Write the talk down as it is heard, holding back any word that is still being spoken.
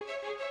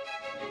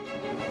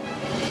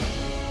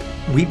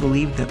We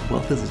believe that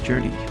wealth is a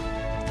journey,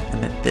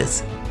 and that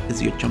this is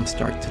your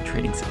jumpstart to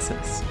trading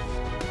success.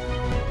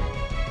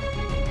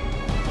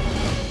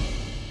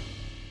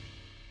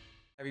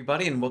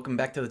 Everybody, and welcome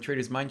back to the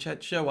Trader's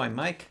Mindset Show. I'm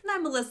Mike. And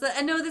I'm Melissa.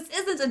 And no, this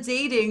isn't a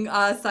dating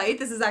site.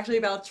 This is actually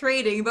about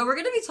trading, but we're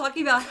going to be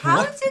talking about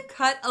how to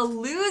cut a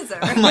loser.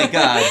 Oh my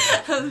God.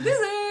 A loser.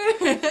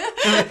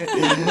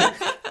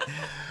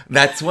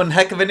 That's one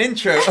heck of an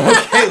intro.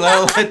 Okay,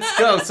 well, let's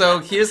go. So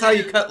here's how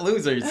you cut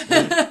losers.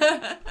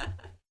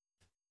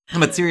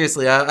 But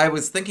seriously, I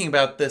was thinking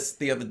about this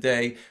the other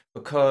day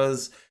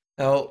because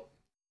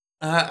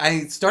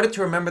I started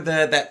to remember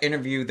that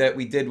interview that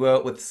we did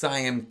with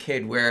Siam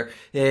Kidd, where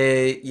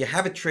you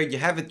have a trade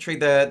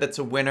that's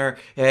a winner,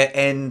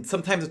 and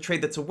sometimes a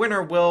trade that's a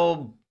winner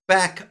will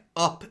back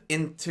up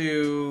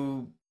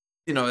into,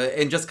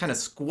 and just kind of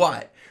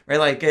squat, right?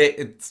 Like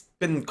it's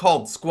been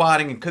called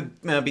squatting. It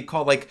could be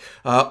called like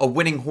a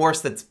winning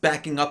horse that's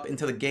backing up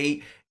into the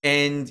gate,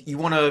 and you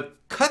want to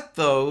cut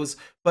those,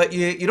 but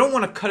you don't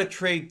want to cut a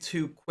trade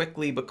too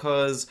quickly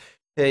because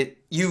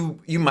you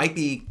might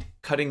be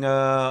cutting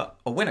a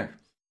winner.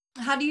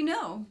 How do you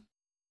know?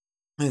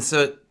 It's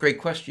a great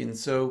question.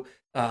 So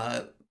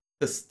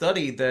the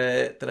study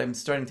that I'm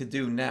starting to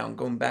do now,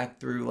 going back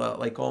through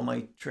like all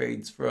my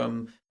trades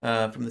from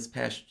this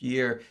past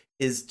year,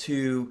 is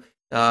to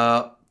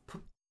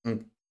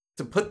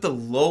put the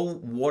low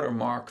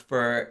watermark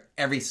for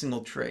every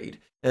single trade,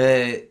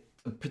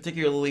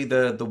 particularly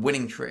the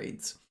winning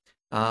trades.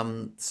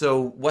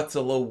 So what's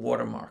a low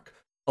watermark?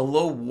 A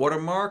low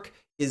watermark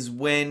is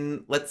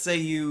when, let's say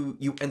you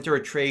enter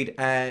a trade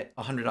at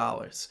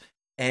 $100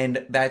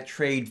 and that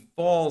trade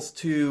falls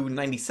to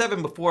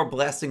 97 before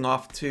blasting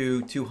off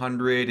to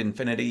 200,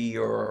 infinity,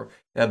 or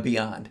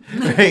beyond,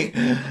 right?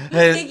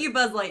 Thank you,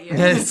 Buzz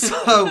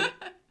Lightyear.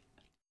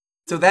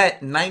 So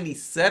that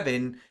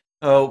 97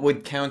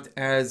 would count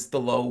as the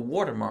low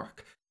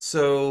watermark.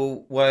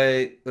 So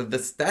what the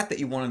stat that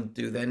you want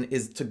to do then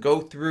is to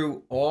go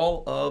through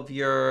all of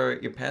your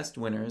past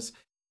winners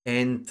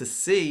and to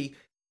see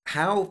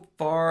how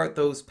far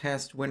those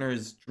past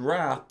winners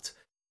dropped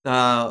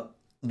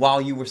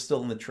while you were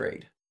still in the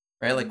trade,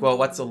 right? Like, well,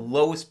 what's the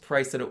lowest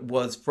price that it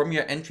was from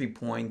your entry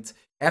point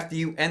after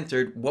you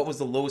entered? What was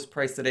the lowest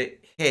price that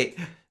it hit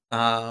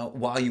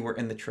while you were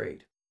in the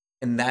trade?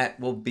 And that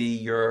will be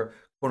your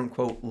quote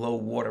unquote low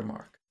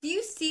watermark. Do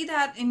you see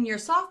that in your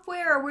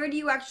software, or where do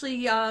you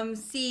actually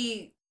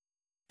see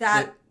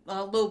that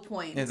low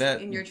point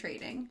in your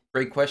trading?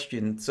 Great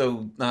question.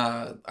 So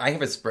I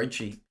have a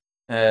spreadsheet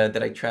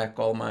that I track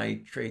all my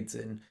trades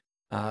in.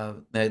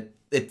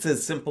 It's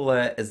as simple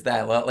as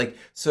that. Like,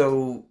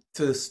 so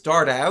to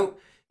start out,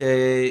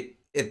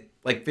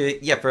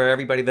 for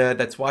everybody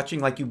that's watching,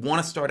 like, you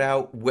want to start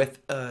out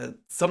with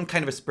some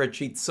kind of a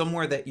spreadsheet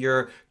somewhere that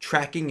you're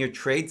tracking your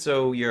trade.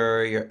 So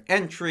your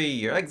entry,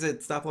 your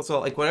exit, stop loss,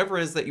 like whatever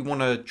it is that you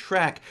want to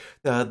track,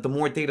 the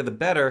more data, the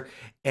better.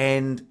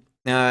 And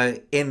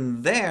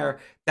in there,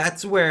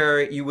 that's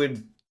where you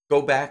would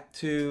go back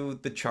to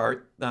the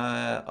chart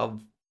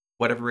of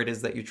whatever it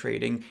is that you're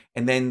trading,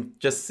 and then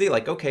just see,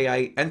 like, okay,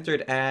 I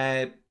entered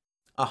at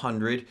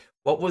 100.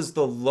 What was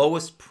the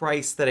lowest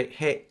price that it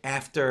hit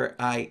after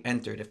I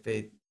entered? If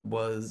it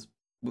was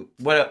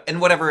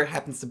whatever it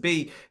happens to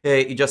be,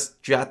 you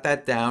just jot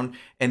that down,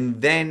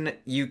 and then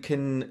you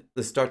can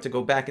start to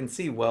go back and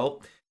see,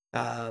 well,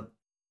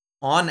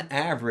 on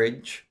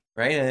average,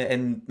 right?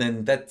 And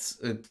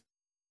that's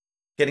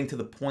getting to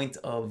the point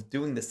of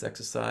doing this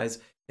exercise.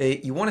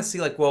 You want to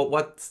see, like, well,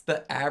 what's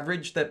the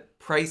average that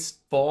price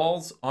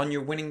falls on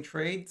your winning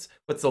trades?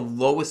 What's the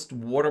lowest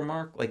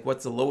watermark? Like,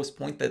 what's the lowest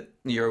point that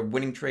your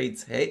winning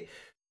trades hit?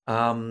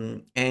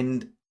 And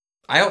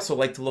I also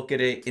like to look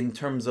at it in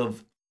terms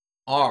of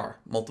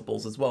R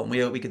multiples as well. And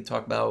we could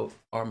talk about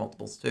R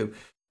multiples too.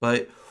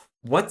 But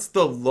what's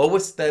the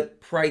lowest that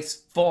price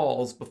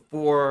falls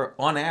before,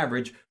 on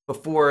average,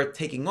 before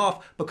taking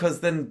off?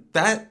 Because then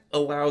that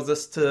allows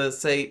us to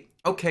say,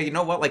 okay, you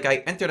know what? Like,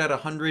 I entered at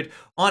 100.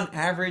 On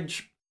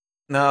average,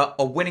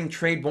 a winning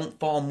trade won't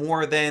fall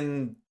more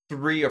than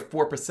 3 or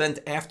 4%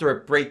 after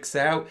it breaks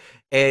out.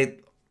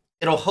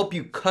 It'll help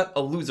you cut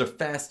a loser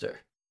faster,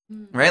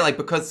 right? Like,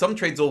 because some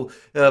trades will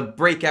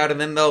break out and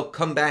then they'll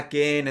come back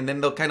in and then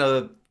they'll kind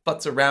of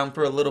futz around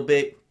for a little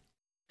bit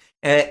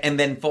and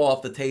then fall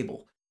off the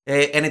table.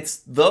 And it's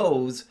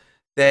those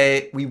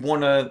that we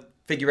want to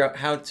figure out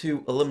how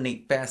to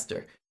eliminate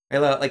faster.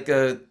 Right? Like,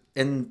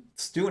 and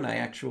Stu and I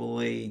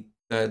actually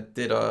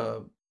did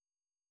a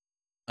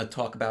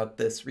talk about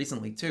this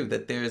recently too,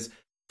 that there's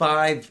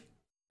 5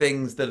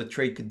 things that a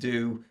trade could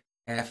do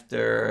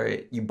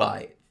after you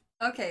buy it.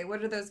 Okay,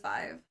 what are those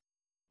 5?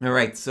 All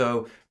right,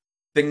 so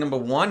thing number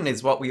 1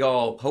 is what we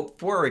all hope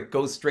for. It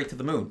goes straight to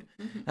the moon.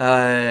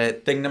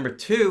 Thing number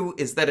 2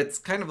 is that it's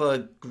kind of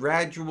a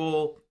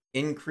gradual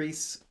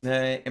increase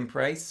in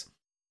price.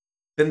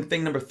 Then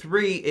thing number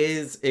 3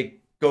 is it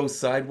goes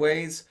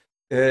sideways.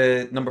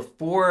 Number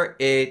 4,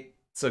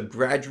 it's a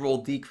gradual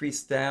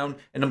decrease down.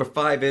 And number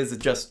 5 is it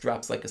just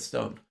drops like a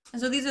stone.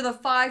 And so these are the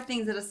 5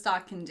 things that a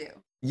stock can do.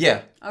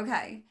 Yeah.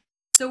 Okay.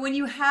 So when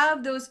you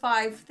have those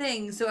 5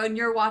 things, so and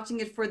you're watching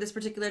it for this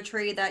particular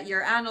trade that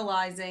you're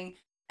analyzing,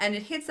 and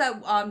it hits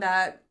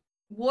that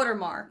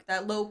watermark,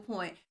 that low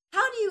point.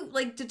 How do you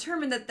like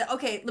determine that?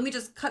 Okay, let me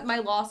just cut my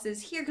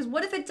losses here, because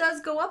what if it does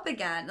go up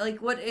again?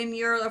 Like what? And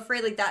you're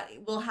afraid like that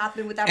will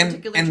happen with that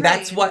particular trade. And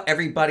that's what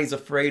everybody's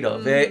afraid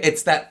of.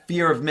 It's that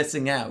fear of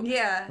missing out.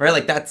 Yeah. Right.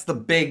 Like that's the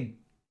big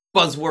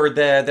buzzword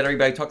that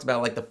everybody talks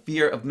about, like the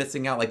fear of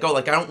missing out. Like, oh,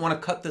 like I don't want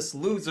to cut this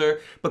loser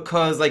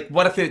because like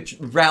what if it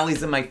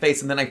rallies in my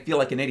face and then I feel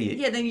like an idiot?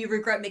 Yeah, then you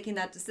regret making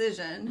that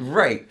decision.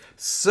 Right.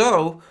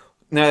 So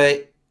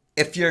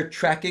if you're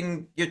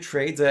tracking your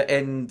trades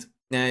and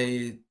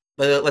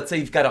let's say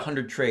you've got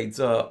 100 trades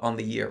on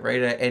the year,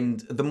 right?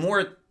 And the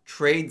more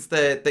trades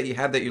that you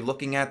have that you're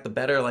looking at, the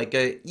better. Like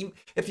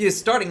if you're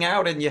starting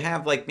out and you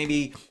have like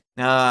maybe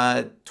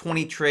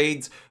 20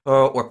 trades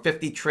or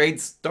 50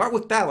 trades, start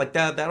with that. Like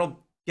that'll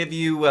give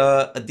you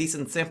a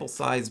decent sample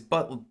size,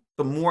 but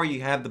the more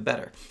you have, the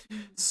better.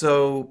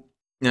 So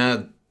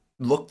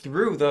look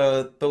through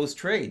those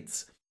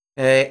trades,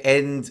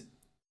 and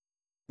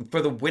for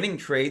the winning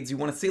trades, you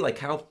want to see like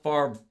how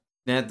far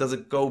does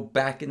it go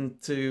back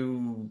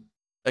into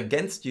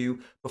against you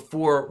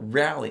before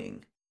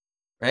rallying,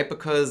 right?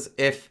 Because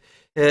if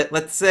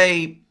let's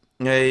say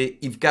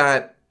you've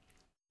got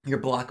your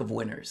block of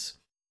winners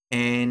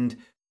and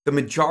the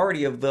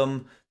majority of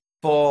them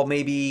fall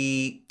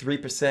maybe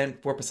 3%,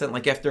 4%,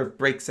 like after it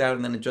breaks out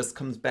and then it just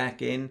comes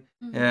back in,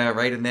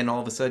 right? And then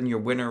all of a sudden your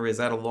winner is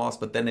at a loss,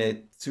 but then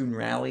it soon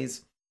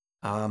rallies.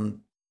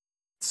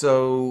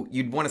 So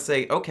you'd want to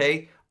say,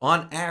 okay,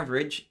 on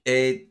average,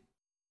 it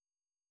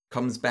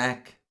comes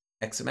back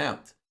X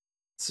amount.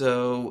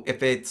 So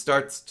if it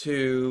starts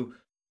to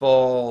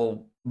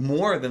fall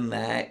more than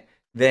that,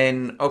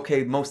 then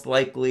okay, most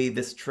likely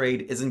this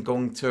trade isn't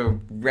going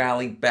to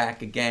rally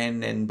back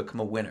again and become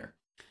a winner.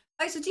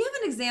 All right, so do you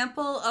have an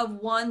example of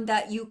one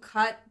that you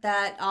cut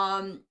that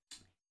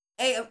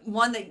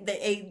one that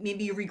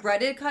maybe you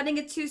regretted cutting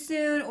it too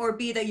soon, or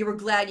B, that you were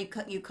glad you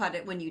cut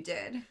it when you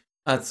did?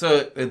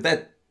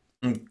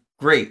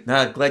 Great.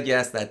 Glad you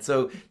asked that.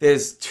 So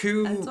there's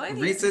 2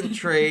 recent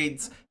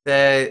trades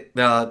that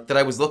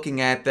I was looking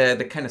at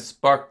that kind of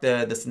sparked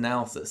this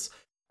analysis.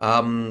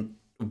 One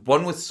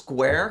was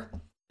Square,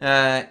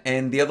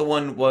 and the other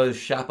one was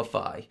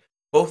Shopify.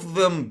 Both of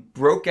them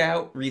broke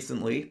out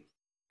recently,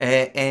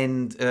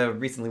 and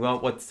recently, well,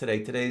 what's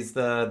today? Today's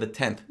the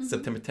 10th,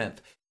 September 10th.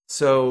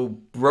 So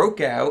broke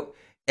out,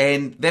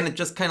 and then it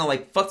just kind of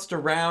like futzed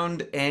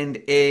around, and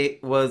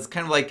it was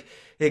kind of like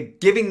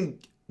giving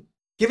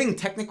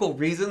technical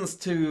reasons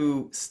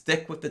to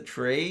stick with the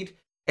trade,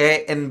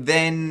 and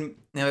then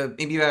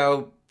maybe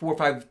about 4 or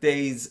 5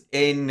 days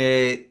in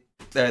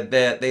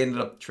that they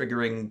ended up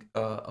triggering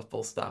a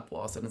full stop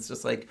loss, and it's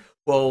just like,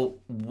 well,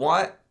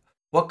 what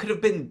could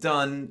have been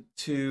done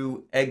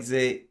to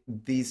exit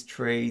these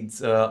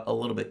trades a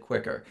little bit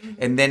quicker?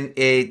 And then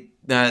it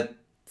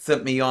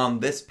sent me on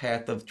this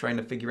path of trying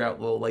to figure out,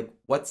 well, like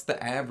what's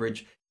the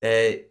average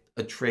that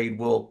a trade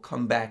will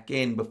come back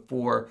in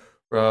before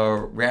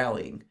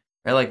rallying?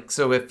 Right, like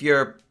so if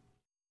you're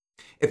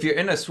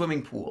in a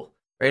swimming pool,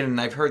 right,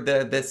 and I've heard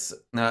this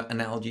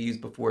analogy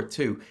used before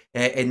too,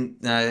 and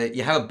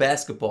you have a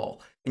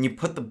basketball and you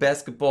put the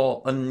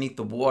basketball underneath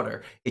the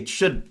water, it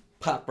should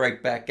pop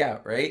right back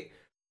out, right?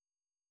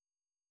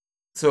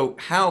 So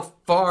how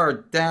far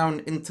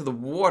down into the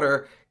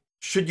water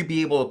should you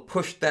be able to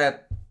push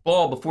that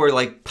ball before it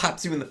like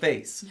pops you in the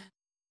face?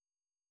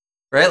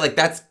 Right, like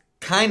that's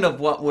kind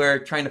of what we're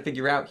trying to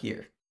figure out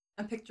here.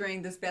 I'm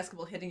picturing this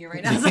basketball hitting you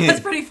right now, so that's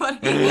pretty funny.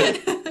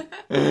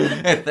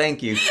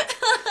 Thank you.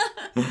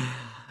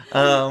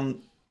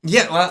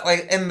 Yeah, well,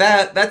 like, and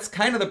that's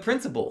kind of the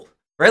principle,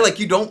 right? Like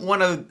you don't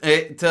want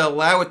to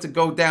allow it to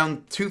go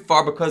down too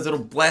far because it'll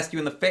blast you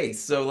in the face.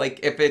 So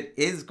like if it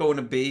is going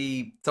to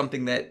be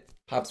something that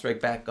pops right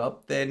back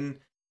up, then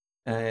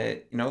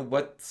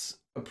what's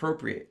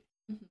appropriate.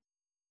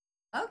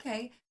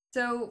 Okay,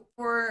 so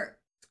for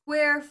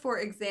Square, for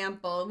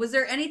example, was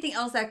there anything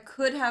else that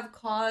could have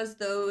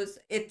caused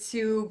it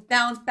to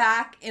bounce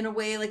back in a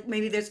way, like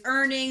maybe there's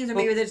earnings, or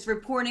maybe there's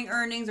reporting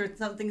earnings, or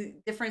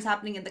something different is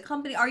happening in the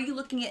company? Are you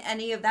looking at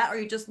any of that, or are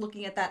you just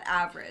looking at that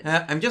average?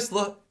 I'm just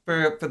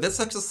for this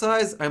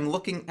exercise, I'm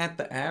looking at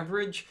the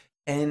average,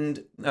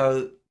 and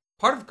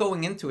part of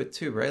going into it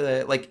too,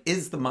 right? Like,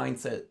 is the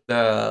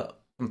mindset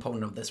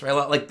component of this, right?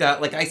 Like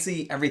I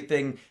see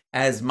everything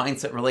as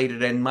mindset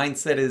related, and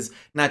mindset is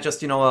not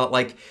just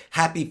like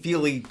happy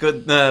feeling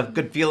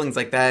good feelings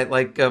like that.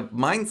 Like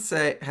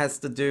mindset has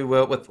to do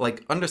with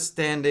like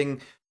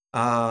understanding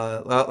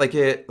like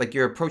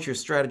your approach, your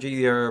strategy,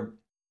 your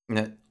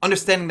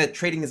understanding that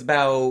trading is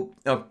about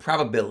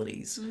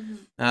probabilities.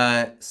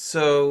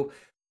 So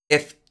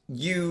if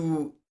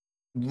you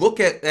look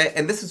at,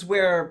 and this is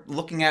where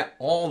looking at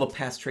all the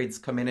past trades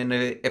come in, and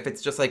if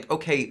it's just like,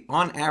 okay,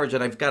 on average,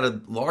 and I've got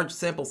a large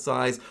sample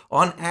size,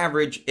 on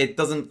average it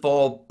doesn't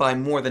fall by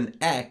more than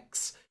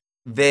X,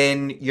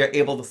 then you're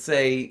able to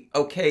say,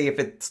 okay, if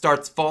it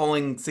starts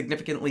falling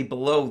significantly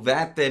below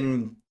that,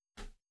 then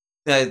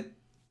the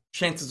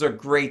chances are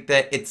great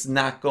that it's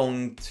not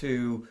going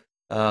to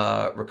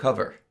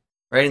recover,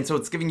 right? And so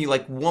it's giving you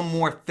like one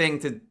more thing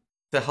to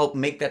help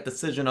make that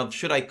decision of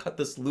should I cut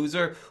this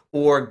loser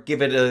or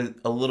give it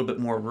a little bit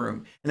more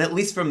room. And at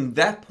least from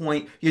that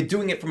point, you're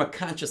doing it from a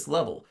conscious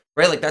level,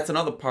 right? Like that's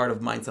another part of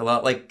mindset, a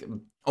lot like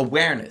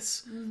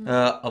awareness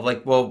of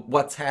like, well,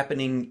 what's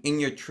happening in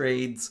your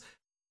trades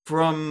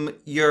from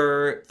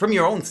your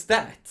own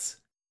stats,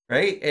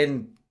 right?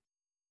 And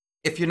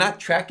if you're not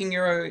tracking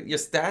your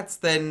stats,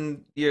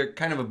 then you're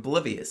kind of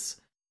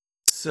oblivious.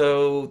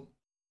 So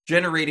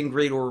generating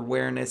greater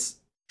awareness,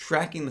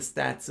 tracking the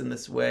stats in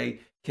this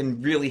way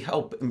can really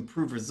help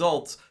improve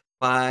results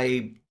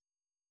by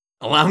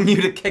allowing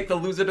you to kick the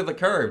loser to the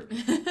curb.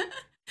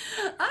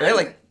 Right? I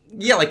Like,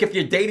 yeah, like if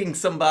you're dating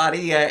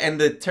somebody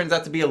and it turns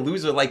out to be a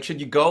loser, like, should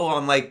you go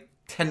on like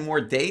 10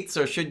 more dates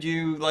or should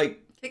you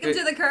like. kick him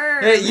to the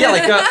curb.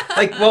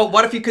 Yeah, well,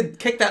 what if you could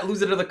kick that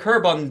loser to the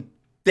curb on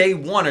day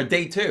one or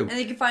day two? And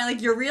you can find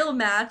like your real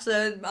match.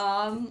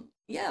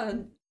 Yeah,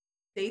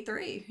 day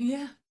 3.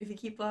 Yeah, if you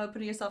keep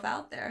putting yourself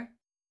out there.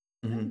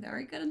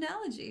 Very good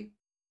analogy.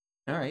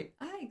 All right.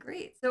 All right,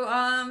 great. So,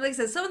 like I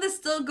said, some of this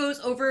still goes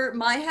over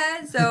my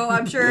head, so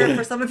I'm sure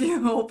for some of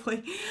you,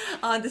 hopefully,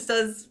 this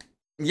does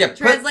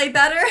translate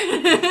better.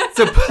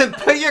 So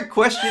put your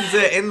questions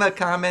in the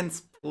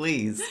comments,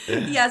 please.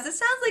 Yes, it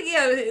sounds like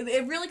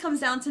it really comes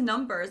down to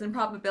numbers and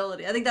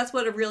probability. I think that's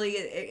what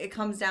it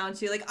comes down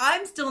to. Like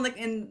I'm still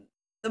in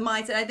the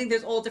mindset. I think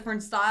there's all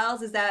different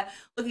styles. Is that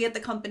looking at the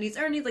company's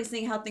earnings, like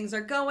seeing how things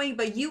are going,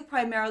 but you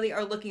primarily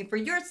are looking for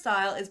your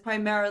style is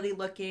primarily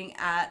looking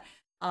at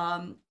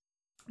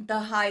the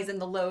highs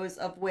and the lows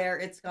of where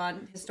it's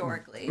gone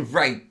historically.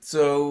 Right.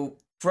 So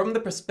from the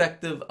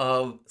perspective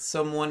of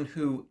someone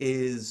who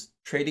is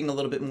trading a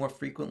little bit more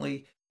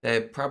frequently,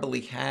 that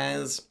probably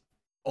has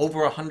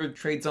over 100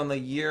 trades on the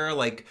year,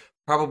 like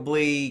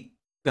probably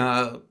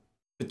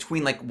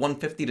between like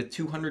 150 to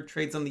 200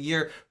 trades on the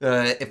year.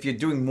 If you're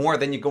doing more,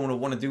 then you're going to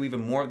want to do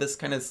even more of this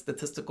kind of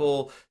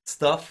statistical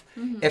stuff.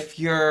 If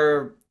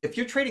you're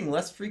trading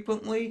less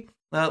frequently,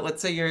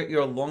 let's say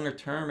you're longer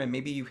term and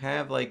maybe you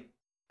have like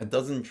a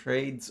dozen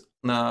trades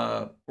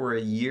for a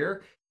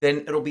year, then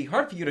it'll be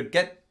hard for you to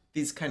get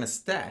these kind of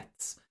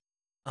stats.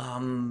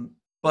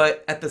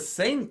 But at the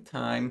same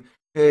time,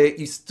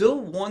 you still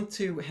want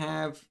to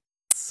have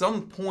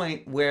some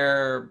point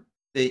where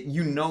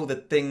you know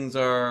that things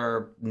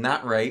are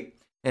not right,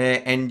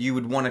 and you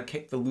would want to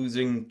kick the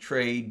losing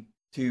trade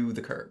to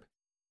the curb.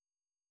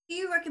 Do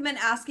you recommend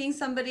asking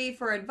somebody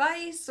for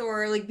advice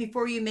or like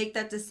before you make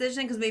that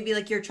decision? Because maybe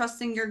like you're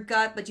trusting your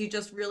gut, but you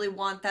just really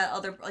want that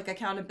other like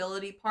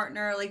accountability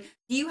partner. Like,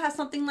 do you have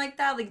something like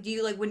that? Like, do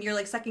you like when you're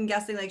like second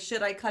guessing, like,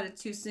 should I cut it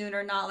too soon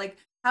or not? Like,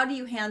 how do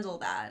you handle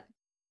that?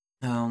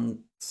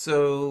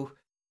 So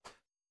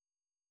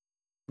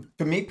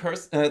for me,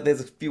 there's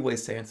a few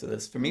ways to answer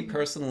this. For me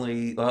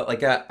personally,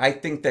 like I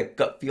think that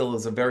gut feel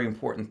is a very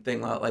important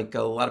thing. Like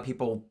a lot of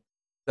people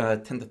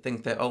tend to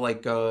think that, oh,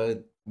 like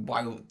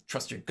why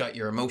trust your gut,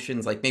 your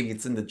emotions? Like maybe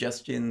it's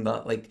indigestion,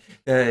 but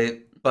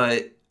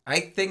I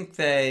think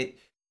that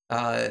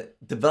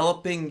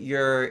developing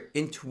your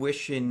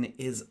intuition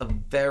is a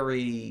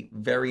very,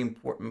 very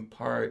important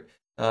part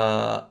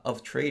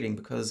of trading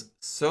because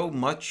so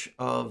much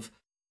of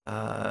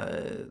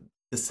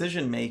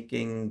decision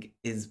making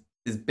is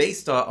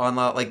based on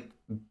like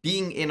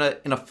being in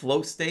a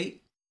flow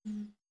state.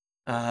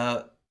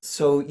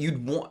 So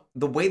you'd want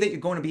the way that you're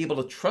going to be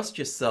able to trust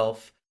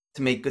yourself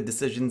to make good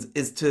decisions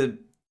is to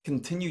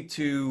continue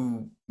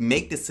to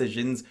make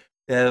decisions,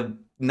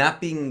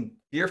 not being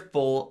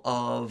fearful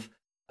of,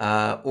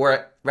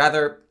 or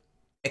rather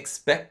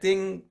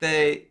expecting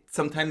that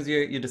sometimes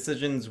your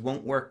decisions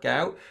won't work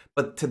out,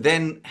 but to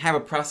then have a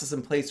process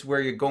in place where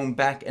you're going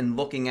back and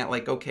looking at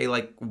like, okay,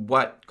 like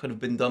what could have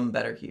been done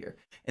better here.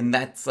 And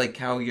that's like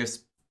how you're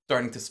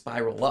starting to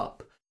spiral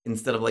up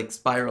instead of like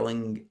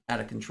spiraling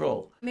out of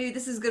control. Maybe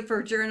this is good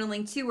for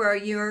journaling too, where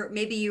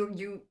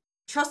you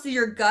trusted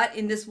your gut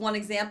in this one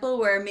example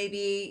where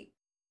maybe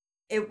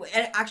it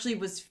actually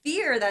was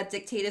fear that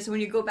dictated. So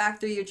when you go back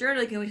through your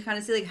journal, you can kind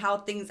of see like how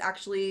things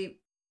actually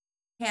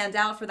panned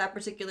out for that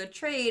particular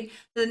trade.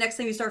 So the next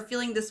time you start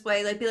feeling this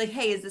way, like be like,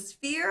 hey, is this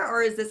fear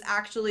or is this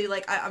actually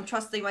like I'm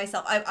trusting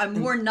myself? I'm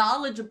more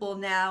knowledgeable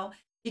now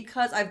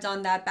because I've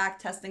done that back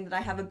testing that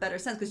I have a better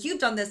sense. Because you've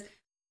done this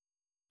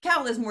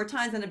countless more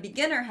times than a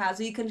beginner has,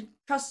 so you can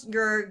trust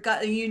your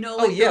gut and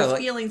those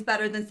feelings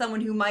better than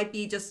someone who might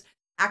be just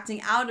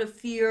acting out of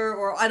fear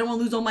or I don't want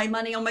to lose all my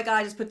money. Oh my god,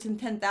 I just put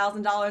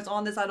 $10,000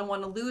 on this. I don't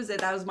want to lose it.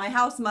 That was my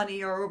house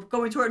money or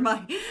going toward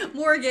my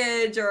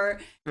mortgage or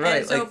right.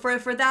 And so like,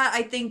 for that,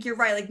 I think you're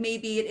right. Like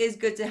maybe it is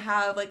good to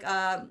have like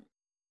a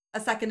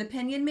second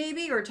opinion,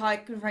 maybe, or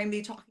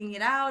maybe talking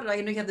it out. Like,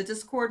 I know you have the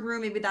Discord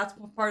room. Maybe that's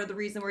part of the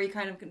reason where you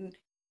kind of can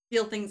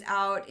feel things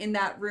out in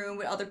that room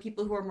with other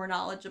people who are more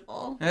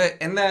knowledgeable.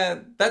 And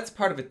that's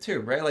part of it too,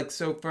 right? Like,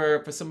 so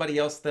for somebody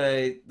else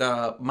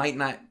that might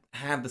not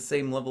have the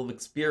same level of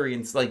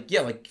experience, like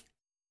yeah, like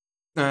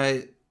uh,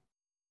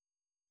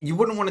 you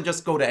wouldn't want to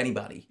just go to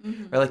anybody,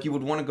 Mm-hmm. right? Like you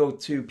would want to go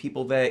to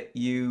people that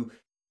you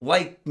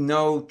like,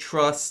 know,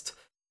 trust,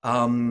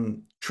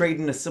 trade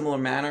in a similar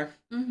manner,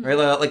 right?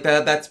 Mm-hmm. Like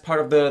that. That's part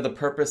of the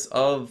purpose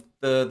of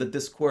the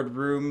Discord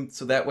room,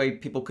 so that way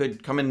people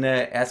could come and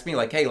ask me,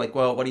 like, hey, like,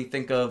 well, what do you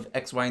think of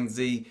X, Y, and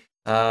Z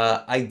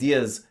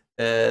ideas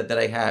that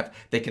I have?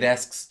 They could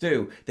ask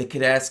Stu. They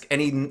could ask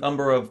any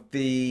number of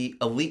the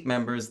elite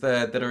members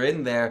that are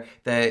in there.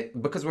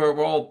 That because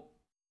we're all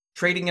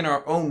trading in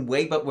our own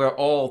way, but we're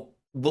all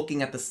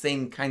looking at the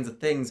same kinds of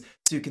things,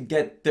 so you could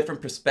get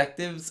different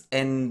perspectives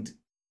and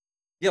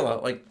yeah,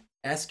 like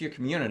ask your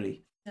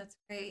community. That's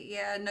great.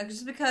 Yeah, no,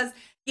 just because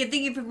yeah,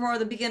 thinking from more of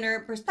the beginner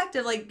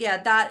perspective, like yeah,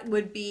 that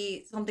would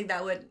be something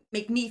that would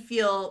make me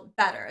feel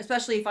better,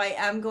 especially if I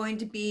am going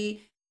to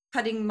be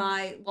cutting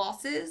my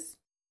losses,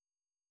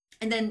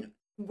 and then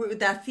with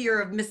that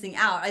fear of missing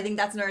out. I think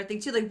that's another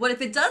thing too. Like, what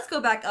if it does go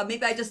back up?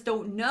 Maybe I just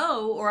don't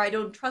know, or I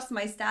don't trust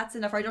my stats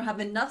enough, or I don't have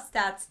enough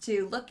stats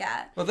to look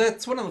at. Well,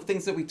 that's one of the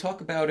things that we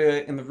talk about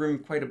in the room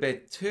quite a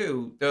bit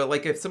too.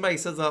 Like if somebody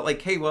says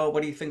like, "Hey, well,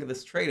 what do you think of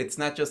this trade?" It's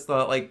not just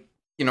like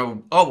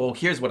oh well,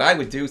 here's what I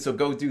would do, so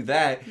go do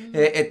that.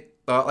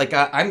 Mm-hmm. Like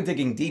I'm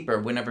digging deeper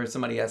whenever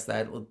somebody asks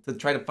that to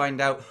try to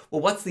find out, well,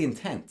 what's the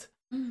intent,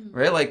 Mm-hmm.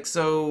 right? Like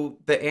so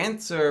the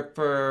answer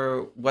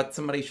for what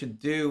somebody should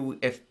do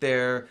if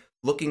they're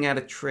looking at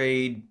a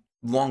trade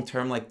long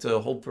term, like to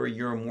hold for a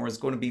year or more, is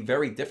going to be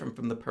very different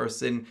from the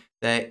person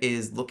that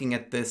is looking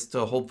at this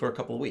to hold for a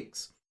couple of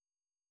weeks.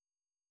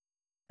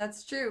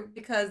 That's true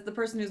because the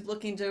person who's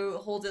looking to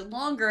hold it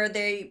longer,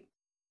 they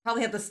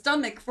probably have the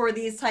stomach for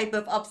these type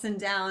of ups and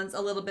downs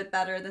a little bit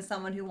better than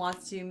someone who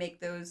wants to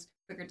make those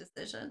quicker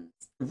decisions.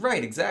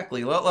 Right,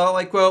 exactly. Well,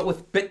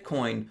 with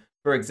Bitcoin,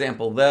 for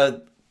example,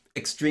 the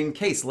extreme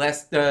case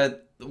last, I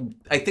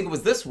think it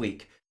was this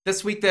week.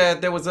 This week,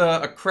 there was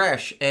a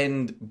crash,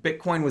 and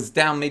Bitcoin was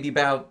down maybe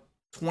about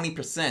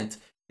 20%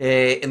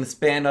 in the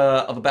span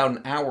of about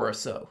an hour or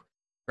so,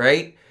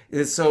 right?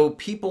 So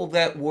people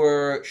that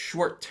were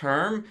short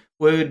term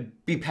would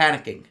be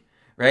panicking,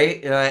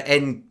 right?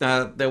 And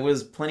there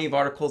was plenty of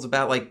articles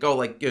about like, oh,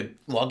 like you're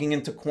logging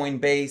into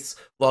Coinbase,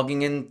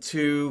 logging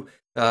into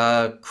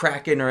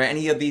Kraken or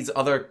any of these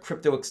other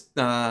crypto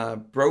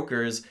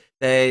brokers,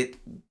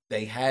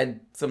 they had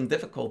some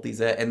difficulties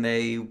and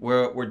they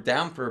were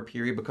down for a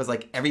period because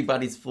like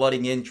everybody's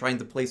flooding in trying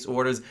to place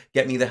orders,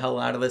 get me the hell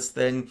out of this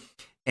thing,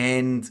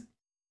 and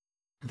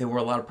there were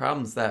a lot of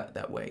problems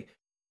that way.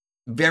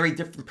 Very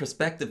different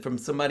perspective from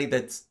somebody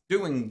that's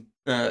doing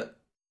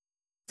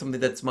something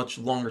that's much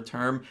longer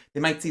term.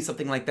 They might see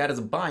something like that as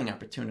a buying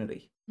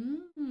opportunity.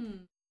 Mm.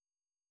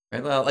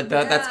 Right? Well, like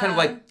that. That's kind of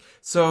Yeah. like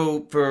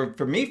so for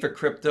me for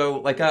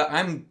crypto. Like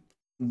I'm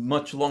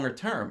much longer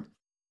term,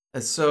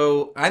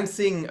 so I'm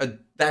seeing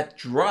that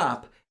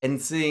drop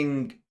and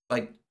seeing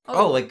like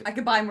oh Oh, like I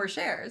could buy more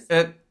shares.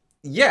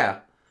 yeah,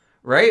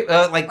 right.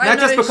 Like Or I not don't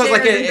know just if because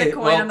like shares in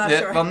Bitcoin. I'm not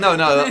sure. well no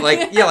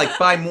like yeah like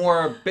buy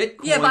more Yeah,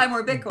 Bitcoin, buy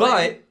more Bitcoin.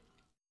 but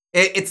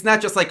it's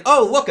not just like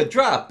oh look a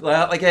drop.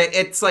 Like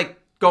it's like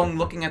going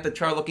looking at the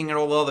chart, looking at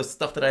all the other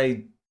stuff that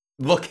I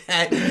look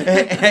at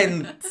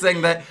and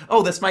saying that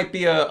oh this might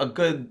be a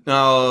good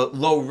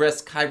low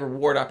risk high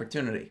reward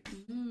opportunity.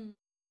 Mhm.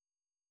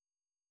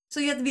 So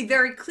you have to be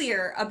very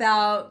clear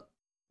about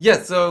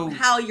Yeah, so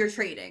how you're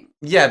trading.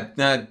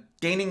 yeah,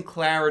 gaining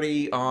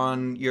clarity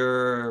on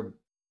your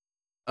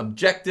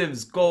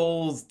objectives,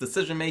 goals,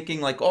 decision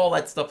making, like all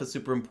that stuff is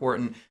super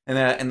important,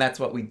 and that's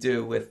what we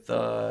do with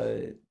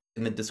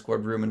in the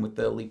Discord room and with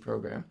the elite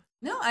program.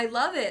 No, I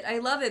love it. I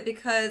love it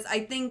because I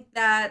think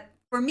that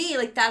for me,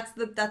 like that's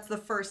the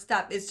first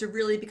step is to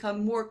really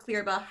become more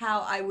clear about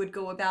how I would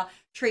go about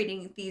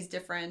trading these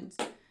different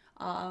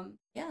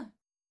yeah,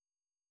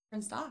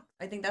 different stocks.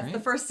 I think that's the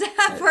Right? first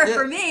step for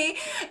Yeah. me.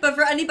 But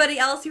for anybody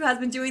else who has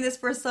been doing this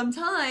for some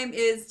time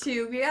is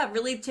to yeah,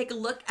 really take a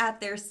look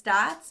at their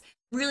stats,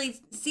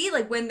 really see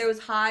like when those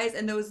highs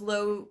and those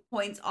low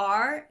points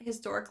are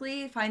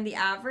historically, find the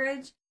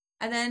average,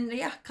 and then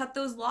yeah, cut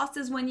those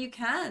losses when you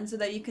can so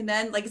that you can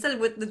then like I said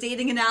with the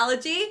dating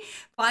analogy,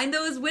 find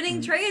those winning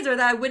Mhm. trades or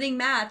that winning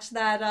match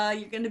that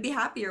you're going to be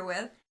happier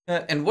with.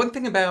 And one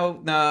thing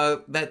about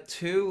that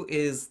too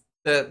is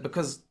that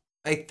because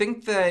I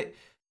think that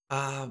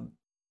um,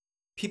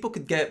 people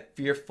could get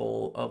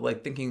fearful of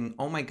like thinking,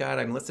 "Oh my God,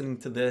 I'm listening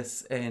to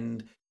this,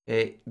 and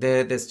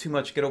there's too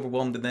much, get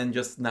overwhelmed, and then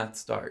just not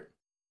start."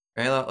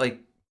 Right? Like,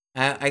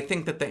 I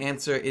think that the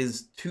answer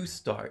is to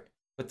start,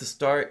 but to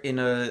start in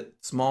a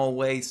small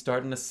way,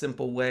 start in a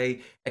simple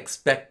way,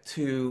 expect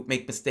to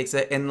make mistakes,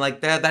 and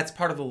like that's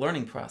part of the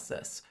learning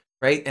process.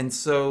 Right. And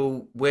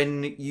so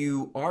when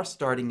you are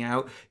starting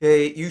out,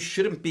 you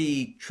shouldn't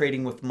be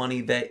trading with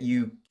money that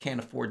you can't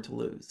afford to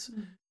lose.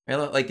 Right?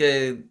 Like,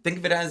 think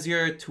of it as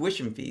your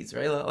tuition fees,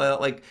 right?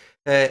 Like,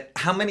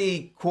 how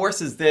many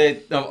courses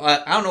did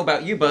I don't know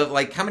about you, but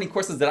like, how many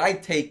courses did I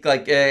take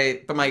like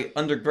for my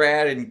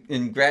undergrad and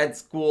in grad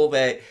school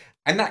that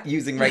I'm not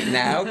using right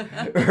now,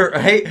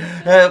 right?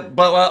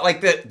 But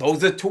like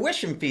those are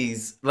tuition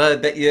fees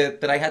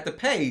that I had to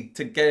pay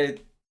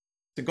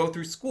to go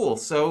through school.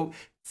 So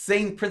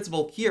same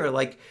principle here.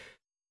 Like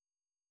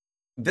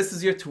this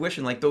is your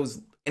tuition. Like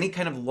those any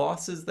kind of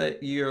losses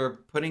that you're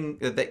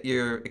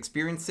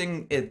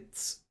experiencing,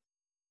 it's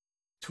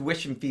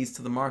tuition fees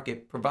to the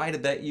market,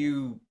 provided that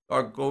you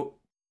are going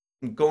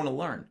to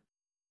learn.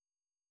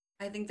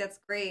 I think that's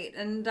great.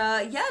 And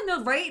yeah,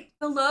 no, right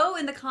below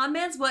in the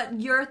comments what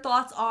your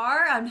thoughts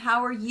are on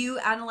how are you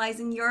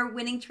analyzing your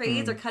winning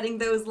trades or cutting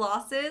those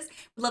losses.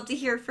 We'd love to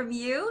hear from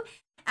you.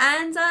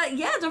 And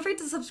yeah, don't forget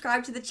to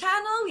subscribe to the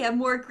channel. We have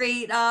more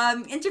great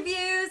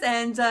interviews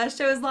and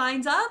shows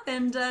lined up,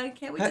 and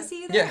can't wait to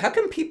see you there. Yeah, how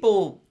can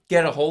people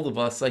get a hold of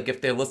us, like if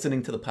they're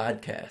listening to the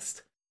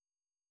podcast?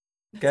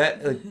 Yeah,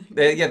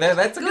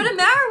 that's a Go to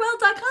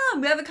Marawelt.com.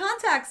 We have a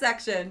contact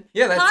section.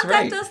 Yeah, that's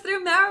Contact right. us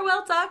through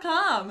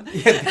Marawelt.com.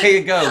 Yeah, there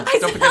you go.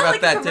 Don't forget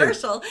about that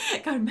commercial.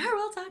 Go to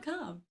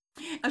Marawelt.com.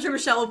 I'm sure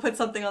Michelle will put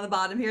something on the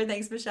bottom here.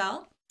 Thanks,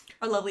 Michelle,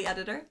 our lovely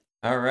editor.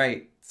 All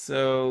right,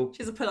 so she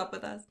doesn't put up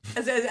with us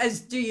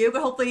as do you,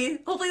 but hopefully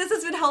this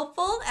has been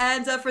helpful.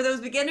 And for those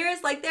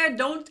beginners, like there,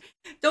 don't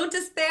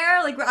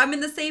despair. Like I'm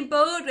in the same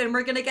boat, and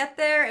we're gonna get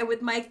there. And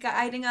with Mike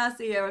guiding us,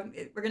 you know,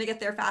 we're gonna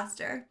get there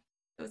faster.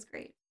 It was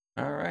great.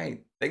 All right,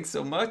 thanks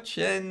so much,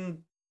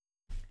 and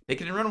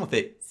take it and run with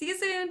it. See you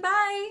soon.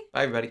 Bye.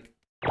 Bye, everybody.